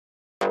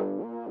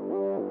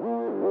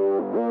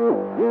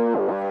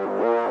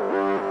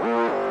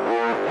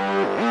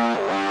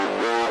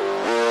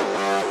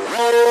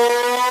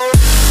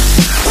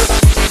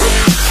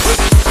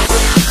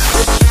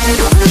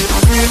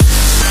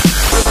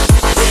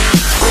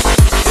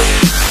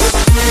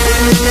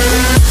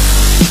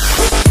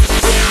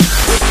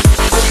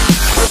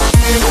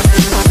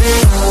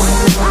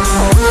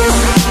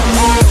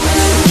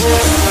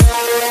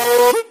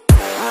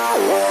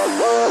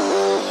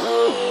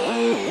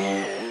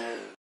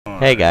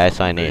Hey guys,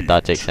 my name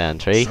is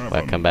use.Left.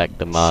 Welcome back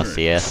to more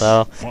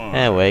CSO.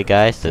 Anyway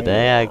guys,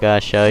 today I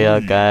gotta show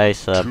you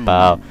guys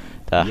about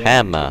the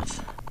hammer,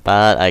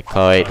 but I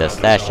call it the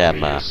slash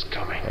hammer.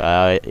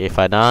 If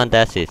I don't,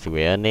 that's his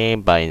real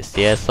name, but in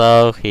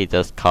CSO he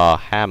just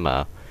called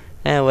hammer.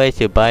 Anyway,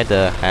 to buy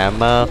the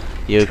hammer,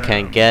 you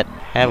can get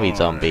heavy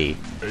zombie.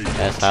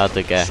 That's how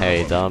to get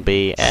heavy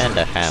zombie and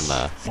the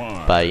hammer,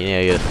 but you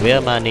need to use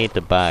real money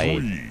to buy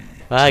it.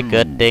 Well,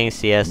 good thing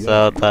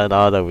CSO turned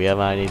all the real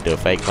money to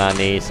fake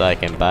money so I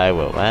can buy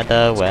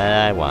whatever when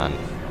I want.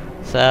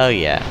 So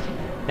yeah,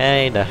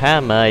 and the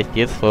hammer is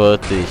useful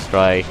to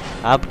destroy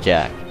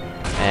objects,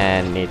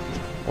 and it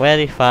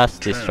very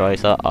fast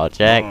destroys an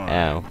object,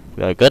 and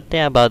the good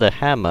thing about the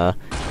hammer,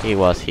 it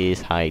was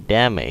his high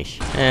damage.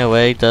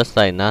 Anyway, just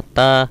like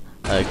Nata,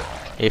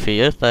 if you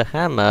use the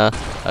hammer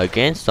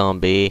against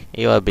zombie,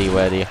 it will be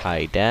very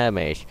high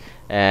damage,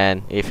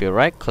 and if you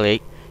right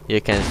click, you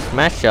can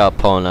smash your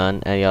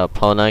opponent and your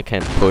opponent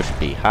can push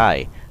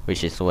behind,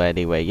 which is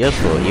very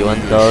useful. Even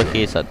though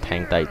he's a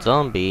tank type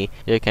zombie,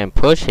 you can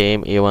push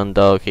him even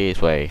though he's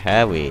very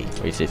heavy,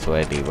 which is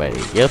very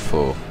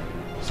useful.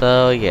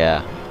 So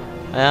yeah.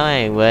 Well,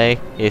 anyway,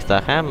 if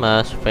the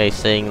hammer's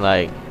facing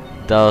like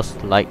those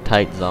light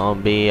type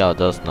zombie or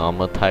those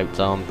normal type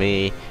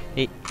zombie,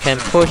 it can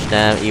push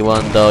them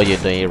even though you're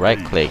doing right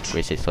click,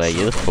 which is very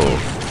useful.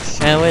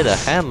 And with the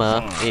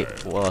hammer,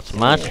 it was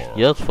much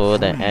useful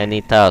than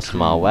any type of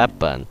small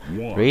weapon.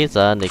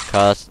 Reason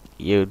because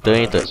you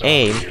doing to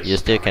aim, you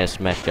still can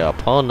smash your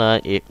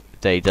opponent if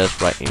they just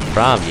right in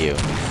front of you,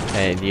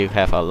 and you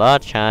have a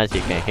lot of chance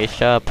you can hit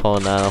your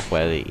opponent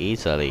very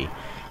easily.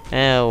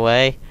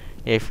 Anyway,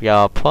 if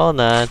your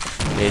opponent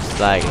is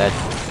like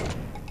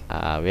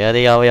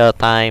really over your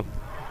time,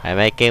 I'm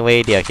making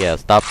video here.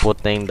 Stop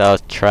putting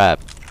those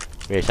traps,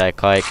 which I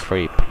call it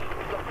creep.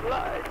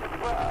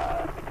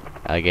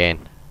 Again,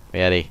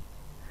 really.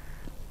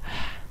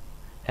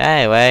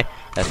 Anyway,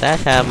 the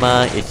slash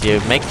hammer, if you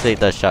mix it with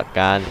the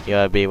shotgun, it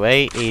will be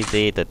very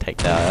easy to take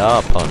down your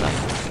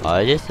opponent.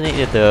 All you just need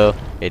to do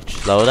is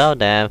slow down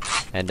them,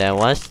 and then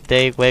once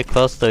they way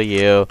close to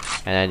you,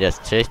 and then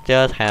just twist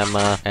your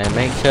hammer and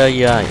make sure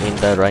you are in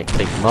the right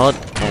click mode,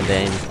 and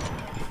then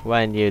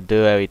when you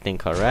do everything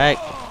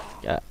correct,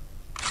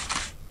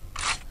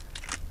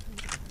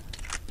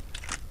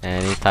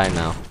 anytime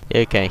now,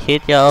 you can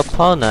hit your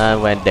opponent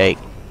when they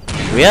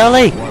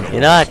really? You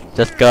know what?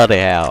 Just go to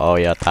hell all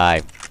your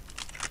time.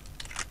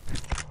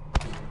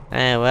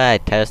 Anyway, I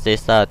test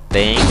this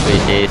thing,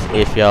 which is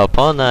if your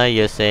opponent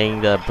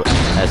using the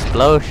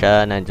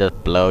explosion and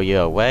just blow you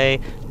away,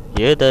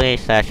 you don't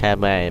need slash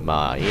hammer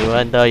anymore.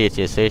 Even though you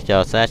just switch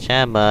your slash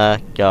hammer,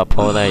 your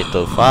opponent is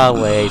too far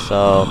away,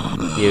 so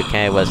you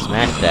can't even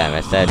smash them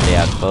except they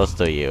are close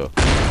to you.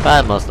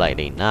 But most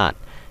likely not.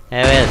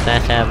 Anyway, the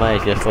slash hammer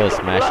is useful to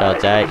smash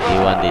object,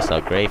 even this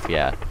or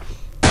graveyard.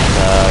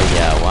 So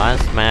yeah, one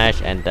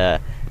smash and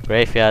the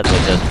graveyard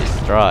will just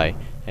destroy.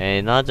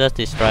 And not just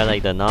destroy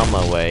like the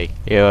normal way,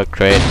 it will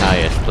create high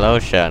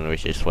explosion,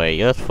 which is very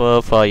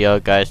useful for you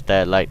guys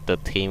that like the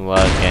teamwork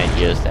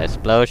and use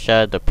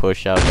explosion to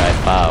push your guy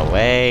far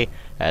away,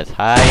 as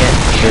high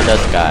as to the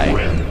sky.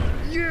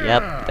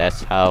 Yep,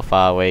 that's how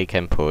far away you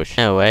can push.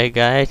 Anyway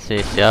guys,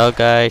 if you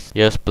guys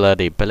use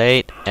bloody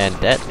blade and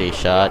deadly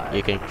shot,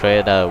 you can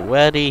create a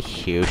very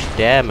huge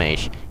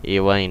damage,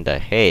 even in the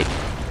head.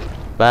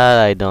 But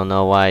I don't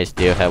know why I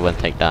still haven't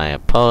taken down an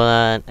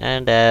opponent,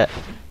 and that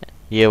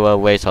you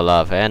will waste a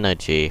lot of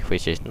energy,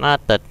 which is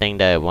not the thing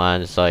that I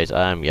want, so it's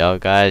your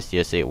guys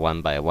use it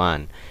one by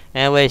one.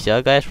 Anyways,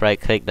 your guys right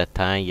click the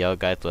time, your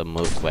guys will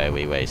move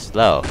very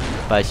slow.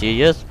 But if you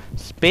use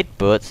speed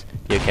boots,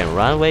 you can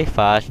run way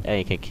fast and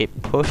you can keep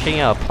pushing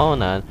your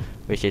opponent,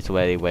 which is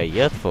very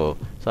useful.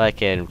 So I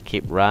can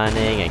keep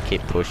running and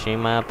keep pushing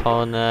my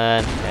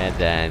opponent and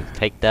then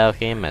take down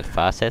him as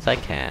fast as I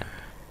can.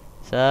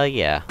 So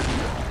yeah.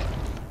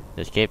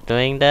 Just keep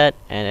doing that,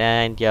 and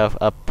then your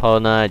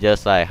opponent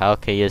just like how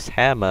can you use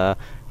hammer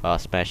for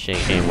smashing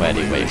him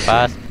very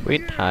fast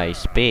with high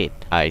speed.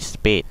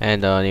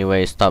 And the only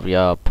way to stop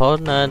your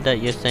opponent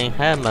that using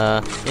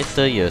hammer is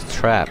to use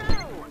trap.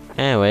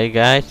 Anyway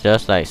guys,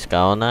 just like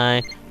Skull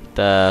Knight,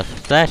 the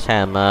slash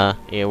hammer,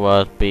 it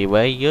will be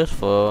very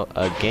useful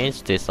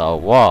against this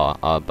wall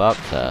or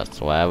boxes,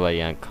 whatever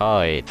you can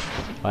call it.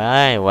 Well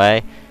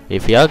anyway,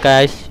 if you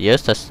guys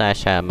use the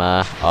slash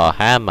hammer or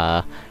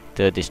hammer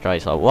to destroy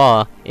a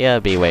wall, it will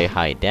be very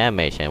high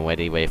damage and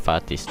very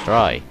fast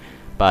destroy.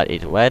 But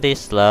it's very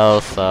slow,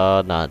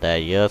 so not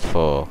that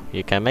useful.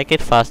 You can make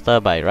it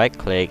faster by right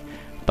click,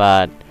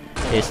 but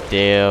it's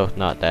still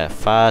not that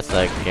fast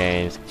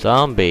against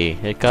zombie,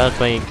 because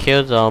when you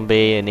kill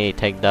zombie you need to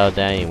take down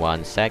them in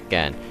 1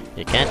 second.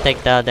 You can't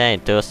take down them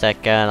in 2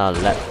 seconds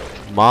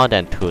or more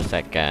than 2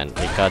 seconds,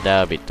 because that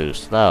will be too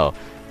slow.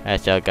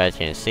 As you guys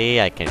can see,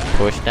 I can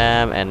push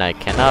them and I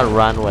cannot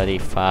run very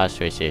fast,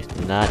 which is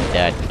not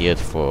that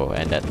useful,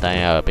 and that time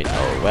I will be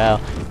oh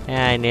well, and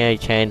I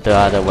need to change to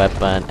other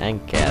weapon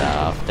and get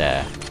out of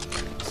there.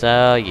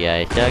 So yeah,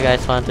 if you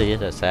guys want to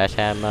use a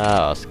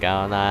sledgehammer or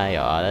scout knife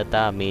or other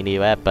type mini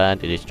weapon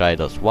to destroy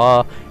those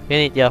walls, you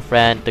need your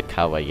friend to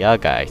cover you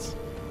guys.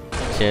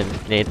 You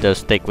need to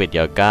stick with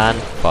your gun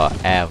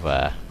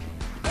forever.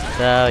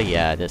 So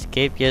yeah, just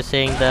keep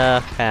using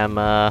the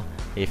hammer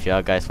if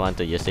you guys want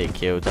to use it to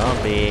kill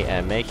zombie,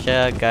 and make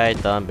sure guys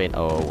don't be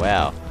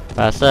overwhelmed.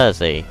 But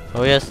seriously,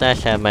 who uses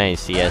sledgehammer in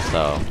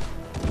CSO?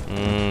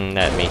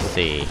 Let me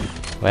see.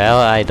 Well,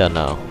 I don't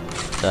know.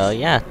 So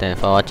yeah,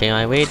 thanks for watching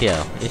my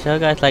video. If you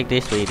guys like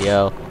this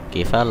video,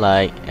 give a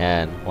like,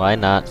 and why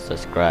not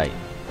subscribe.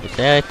 Is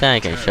there anything I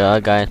can show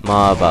you guys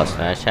more about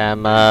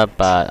sledgehammer,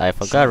 but I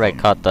forgot to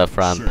record the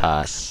front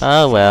part.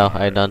 Oh well,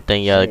 I don't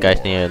think you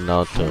guys need to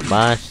know too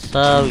much,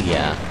 so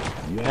yeah.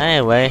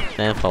 Anyway,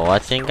 thanks for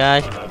watching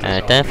guys,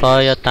 and thanks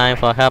for your time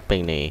for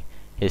helping me.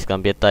 His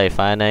computer is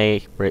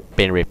finally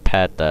been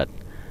repaired.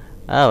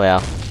 Oh well,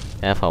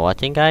 thanks for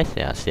watching guys,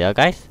 yeah, see you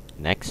guys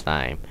next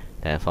time.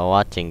 Thanks for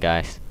watching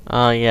guys.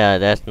 Oh yeah,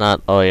 that's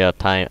not all your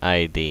time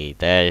ID,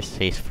 there's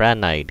his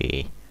friend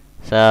ID.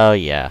 So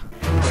yeah.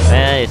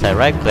 When I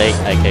right click,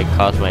 I can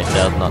cause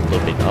myself not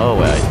to be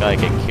well, so I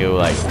can kill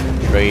like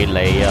 3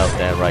 layers of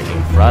them right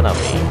in front of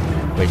me.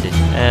 Which is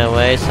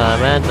anyway,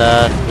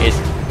 Samantha is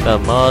the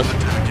most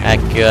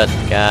accurate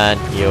gun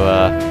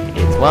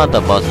it's one of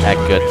the most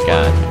accurate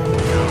gun.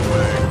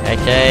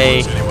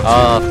 Actually,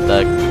 all of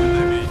the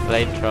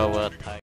flamethrower